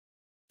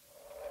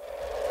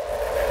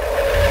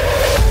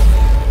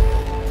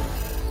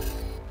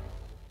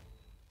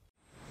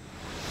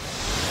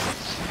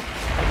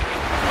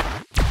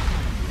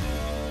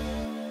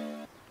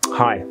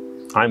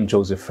I'm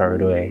Joseph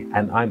Faradue,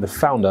 and I'm the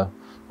founder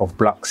of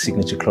Bluxe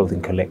Signature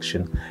Clothing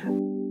Collection.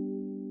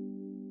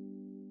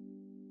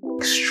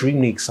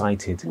 Extremely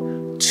excited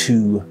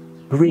to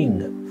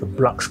bring the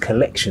Bluxe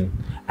collection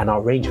and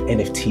our range of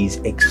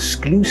NFTs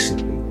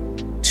exclusively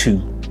to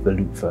the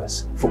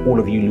Lootverse for all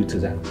of you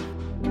looters out.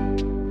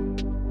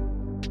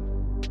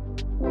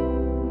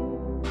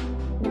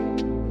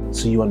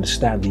 So you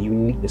understand the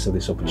uniqueness of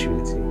this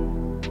opportunity.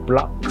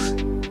 Bluxe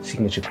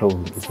Signature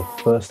Clothing is the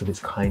first of its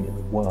kind in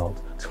the world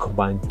to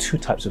combine two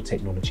types of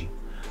technology.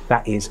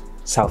 That is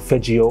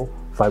solfeggio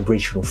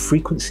vibrational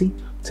frequency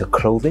to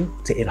clothing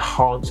to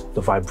enhance the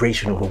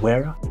vibration of the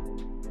wearer,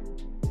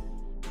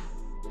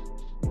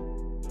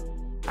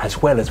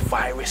 as well as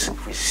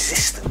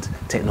virus-resistant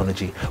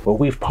technology, where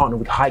we've partnered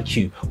with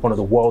HiQ, one of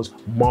the world's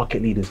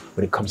market leaders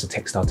when it comes to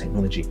textile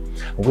technology.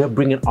 And we're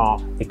bringing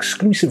our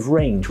exclusive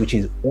range, which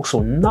is also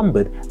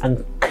numbered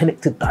and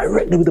connected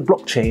directly with the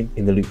blockchain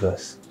in the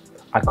Lootverse.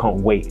 I can't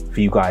wait for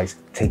you guys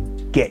to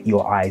get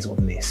your eyes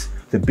on this.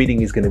 The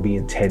bidding is going to be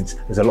intense.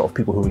 There's a lot of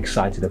people who are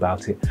excited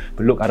about it.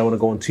 But look, I don't want to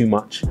go on too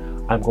much.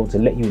 I'm going to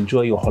let you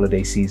enjoy your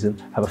holiday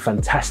season, have a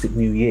fantastic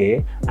new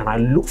year, and I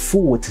look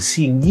forward to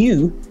seeing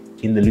you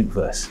in the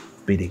Lootverse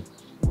bidding.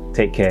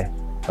 Take care.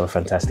 Have a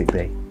fantastic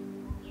day.